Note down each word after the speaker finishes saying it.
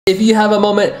if you have a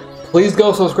moment, please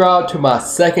go subscribe to my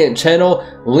second channel.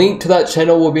 Link to that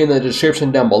channel will be in the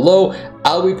description down below.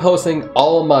 I'll be posting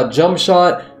all of my jump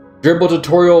shot, dribble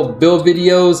tutorial, build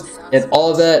videos, and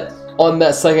all of that on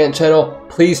that second channel.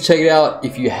 Please check it out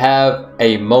if you have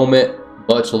a moment.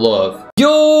 Much love.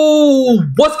 Yo,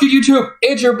 what's good YouTube?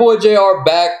 It's your boy JR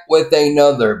back with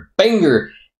another banger.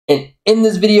 And in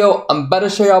this video, I'm about to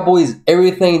show y'all boys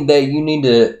everything that you need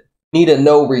to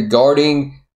know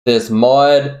regarding this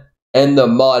mod and the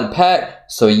mod pack.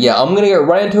 So yeah, I'm gonna get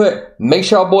right into it. Make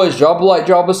sure y'all boys drop a like,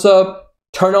 drop a sub,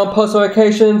 turn on post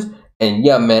notifications, and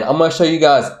yeah man, I'm gonna show you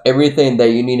guys everything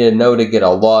that you need to know to get a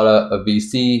lot of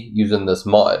VC using this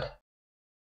mod.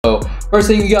 So first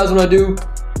thing you guys want to do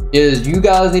is you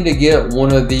guys need to get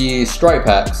one of the stripe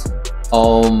packs.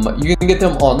 You can get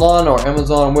them online or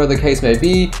Amazon, where the case may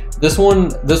be. This one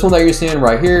that you're seeing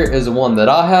right here is the one that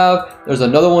I have. There's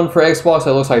another one for Xbox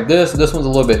that looks like this. This one's a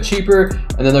little bit cheaper,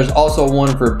 and then there's also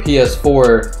one for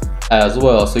PS4 as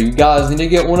well. So you guys need to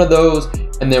get one of those,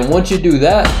 and then once you do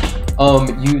that,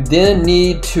 you then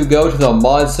need to go to the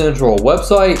Mod Central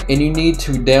website and you need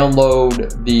to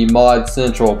download the Mod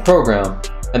Central program.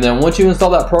 And then once you install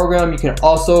that program, you can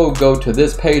also go to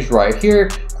this page right here,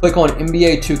 click on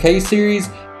NBA 2K series,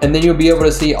 and then you'll be able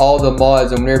to see all the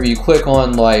mods. And whenever you click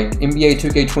on like NBA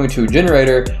 2K22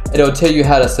 generator, it'll tell you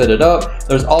how to set it up.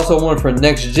 There's also one for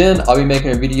next gen. I'll be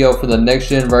making a video for the next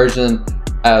gen version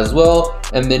as well.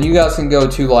 And then you guys can go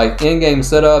to like in-game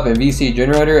setup and VC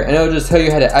generator, and it'll just tell you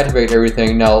how to activate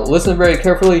everything. Now listen very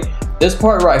carefully. This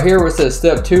part right here where it says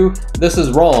step 2, this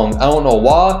is wrong. I don't know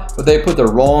why, but they put the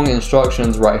wrong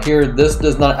instructions right here. This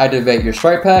does not activate your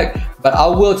stripe pack, but I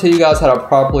will tell you guys how to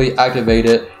properly activate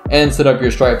it and set up your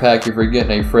stripe pack if you're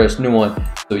getting a fresh new one.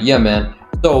 So yeah man.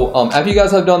 So after you guys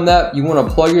have done that, you want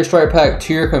to plug your stripe pack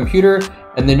to your computer,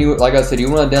 and then you, like I said, you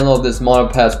want to download this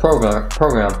mod pass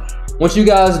program. Once you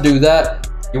guys do that,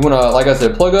 you want to, like I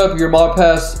said, plug up your mod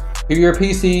pass to your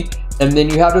PC, and then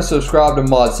you have to subscribe to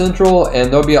Mod Central,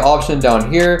 and there'll be an option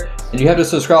down here, and you have to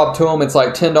subscribe to them. It's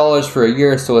like $10 for a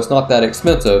year, so it's not that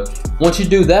expensive. Once you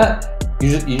do that,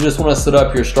 you just want to set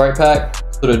up your stripe pack.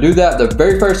 So to do that, the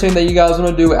very first thing that you guys want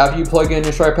to do after you plug in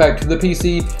your stripe pack to the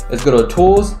PC is go to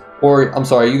Tools, or I'm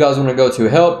sorry, you guys want to go to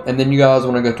Help, and then you guys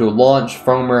want to go to Launch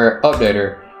Firmware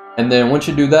Updater. And then once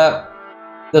you do that,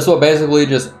 this will basically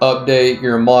just update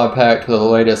your mod pack to the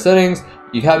latest settings.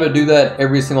 You have to do that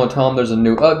every single time there's a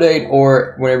new update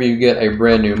or whenever you get a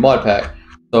brand new mod pack.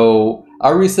 So I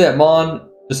reset mine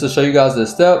just to show you guys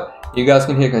this step. You guys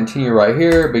can hit continue right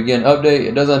here, begin update.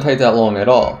 It doesn't take that long at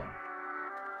all.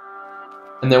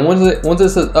 And then once it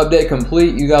says update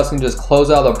complete, you guys can just close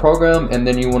out the program, and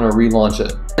then you want to relaunch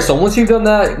it. So once you've done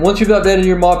that, once you've updated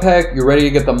your mod pack, you're ready to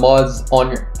get the mods on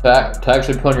your pack to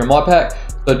actually put on your mod pack.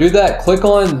 So do that, click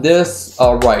on this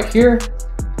right here,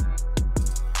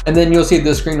 and then you'll see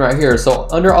this screen right here. So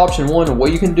under option 1,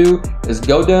 what you can do is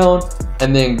go down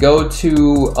and then go to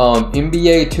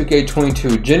NBA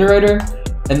 2K22 generator,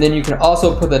 and then you can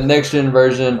also put the next gen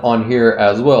version on here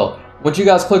as well. Once you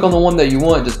guys click on the one that you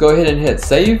want, just go ahead and hit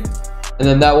save, and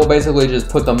then that will basically just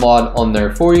put the mod on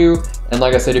there for you. And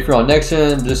like I said, if you're on next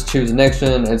gen, just choose next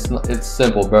gen. It's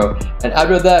simple, bro. And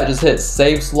after that, just hit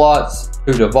save slots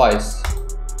to device.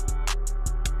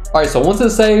 Alright, so once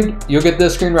it's saved, you'll get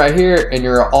this screen right here and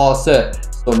you're all set.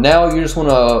 So now you just want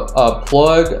to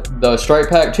plug the stripe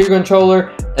pack to your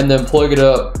controller and then plug it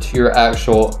up to your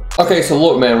actual... Okay, so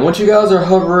look man, once you guys are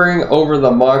hovering over the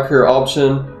mod creator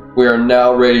option, we are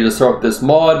now ready to start this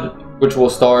mod, which will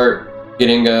start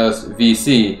getting us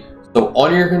VC. So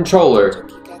on your controller,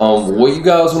 what you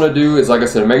guys want to do is, like I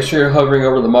said, make sure you're hovering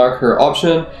over the mod creator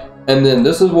option, and then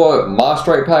this is what my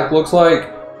stripe pack looks like.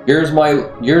 Yours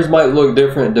might look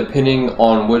different depending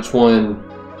on which one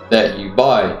that you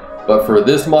buy. But for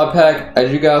this mod pack,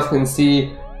 as you guys can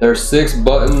see, there's 6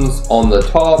 buttons on the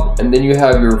top, and then you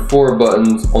have your 4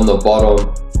 buttons on the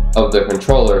bottom of the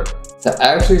controller. To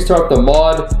actually start the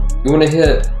mod, you want to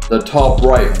hit the top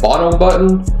right bottom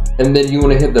button, and then you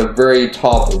want to hit the very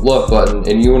top left button,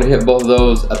 and you want to hit both of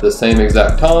those at the same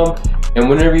exact time. And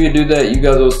whenever you do that, you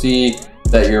guys will see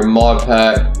that your mod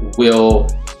pack will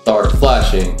start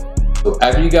flashing. So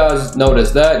after you guys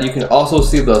notice that, you can also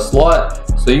see the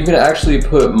slot, so you can actually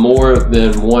put more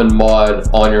than one mod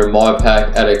on your mod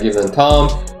pack at a given time.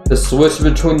 To switch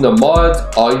between the mods,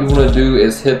 all you want to do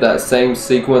is hit that same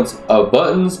sequence of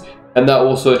buttons, and that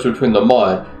will switch between the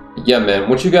mod. Yeah man,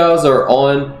 once you guys are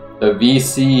on the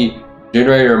VC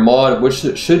generator mod,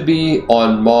 which should be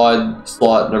on mod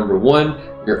slot number 1,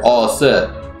 you're all set.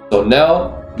 So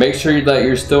now make sure that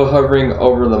you're still hovering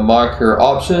over the mod creator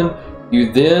option.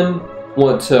 You then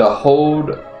want to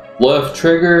hold left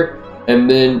trigger, and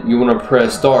then you want to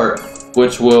press start,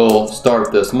 which will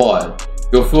start this mod.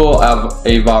 You'll feel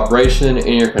a vibration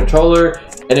in your controller,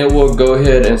 and it will go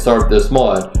ahead and start this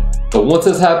mod. So once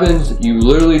this happens, you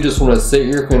literally just want to sit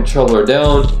your controller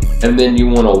down, and then you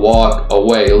want to walk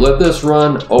away. Let this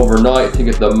run overnight to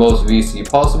get the most VC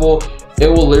possible. It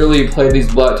will literally play these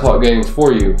blacktop games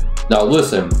for you. Now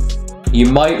listen, you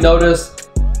might notice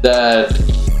that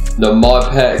the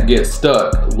mod pack gets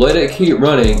stuck. Let it keep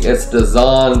running. It's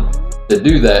designed to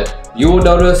do that. You will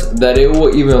notice that it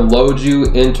will even load you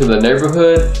into the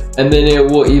neighborhood, and then it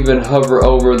will even hover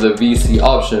over the VC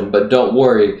option. But don't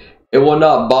worry, it will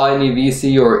not buy any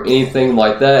VC or anything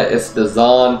like that. It's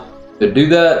designed to do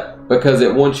that because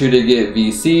it wants you to get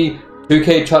VC.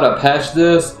 2K try to patch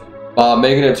this by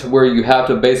making it to where you have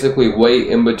to basically wait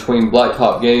in between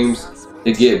blacktop games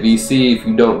to get VC if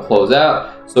you don't close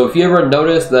out. So if you ever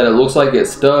notice that it looks like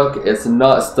it's stuck, it's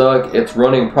not stuck, it's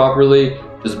running properly.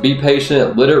 Just be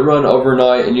patient, let it run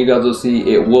overnight, and you guys will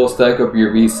see it will stack up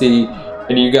your VC,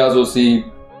 and you guys will see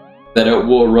that it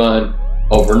will run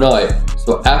overnight.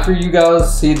 So after you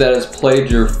guys see that it's played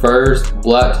your first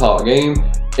blacktop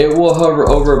game, it will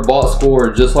hover over bot score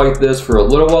just like this for a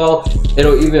little while.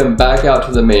 It'll even back out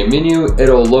to the main menu.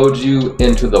 It'll load you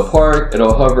into the park.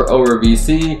 It'll hover over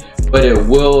VC, but it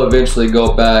will eventually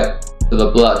go back to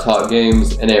the blacktop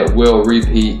games, and it will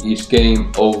repeat each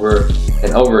game over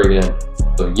and over again.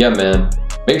 So yeah, man,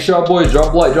 make sure y'all boys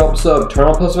drop a like, drop a sub, turn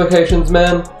on post notifications,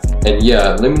 man, and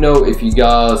yeah, let me know if you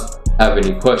guys have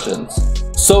any questions.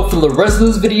 So for the rest of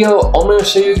this video, I'm going to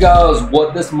show you guys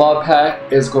what this mod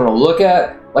pack is going to look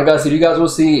at. Like I said, you guys will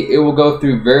see it will go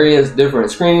through various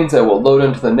different screens. It will load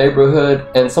into the neighborhood,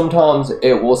 and sometimes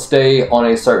it will stay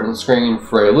on a certain screen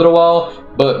for a little while.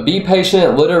 But be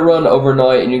patient, let it run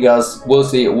overnight, and you guys will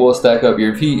see it will stack up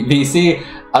your VC.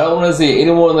 I don't want to see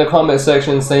anyone in the comment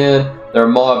section saying their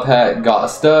mod pack got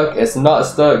stuck. It's not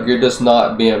stuck, you're just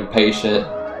not being patient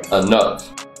enough.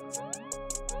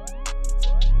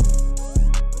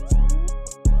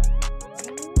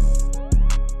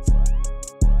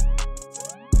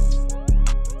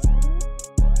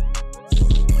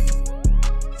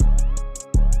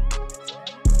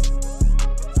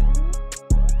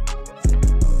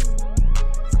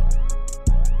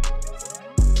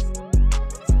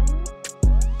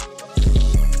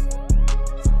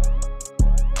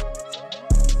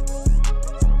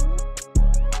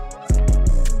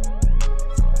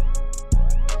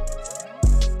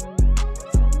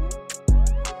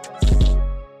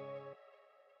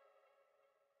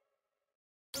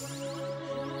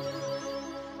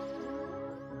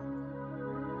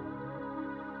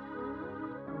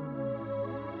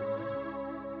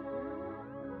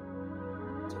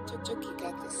 Chucky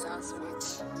got the sauce,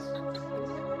 bitch.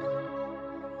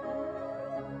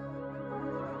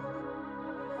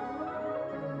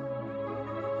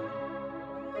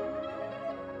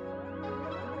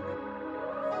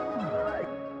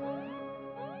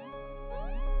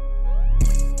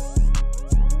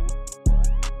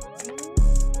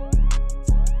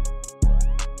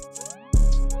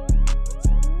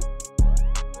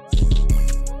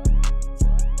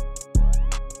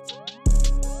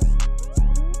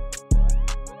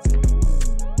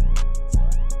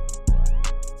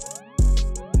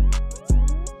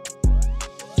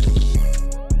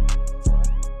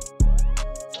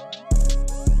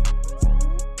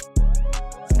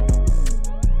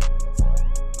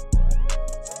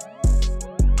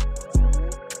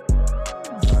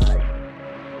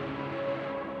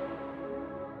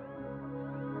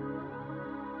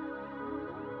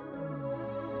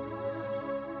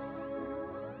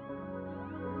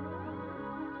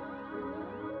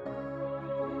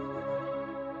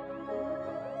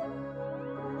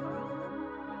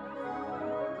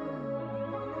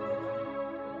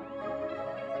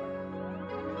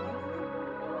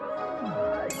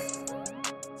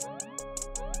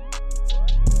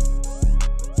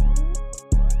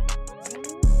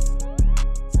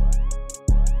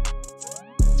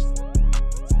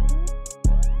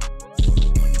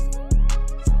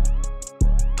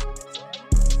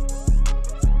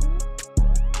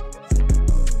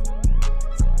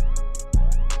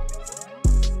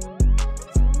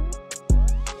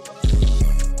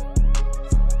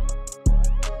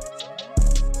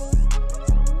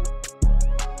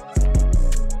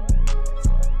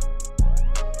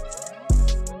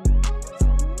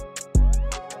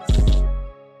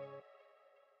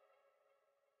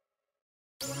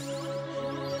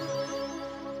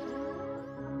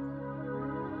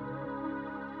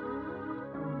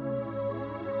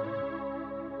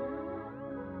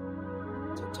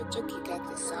 Chucky got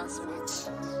the sauce, bitch.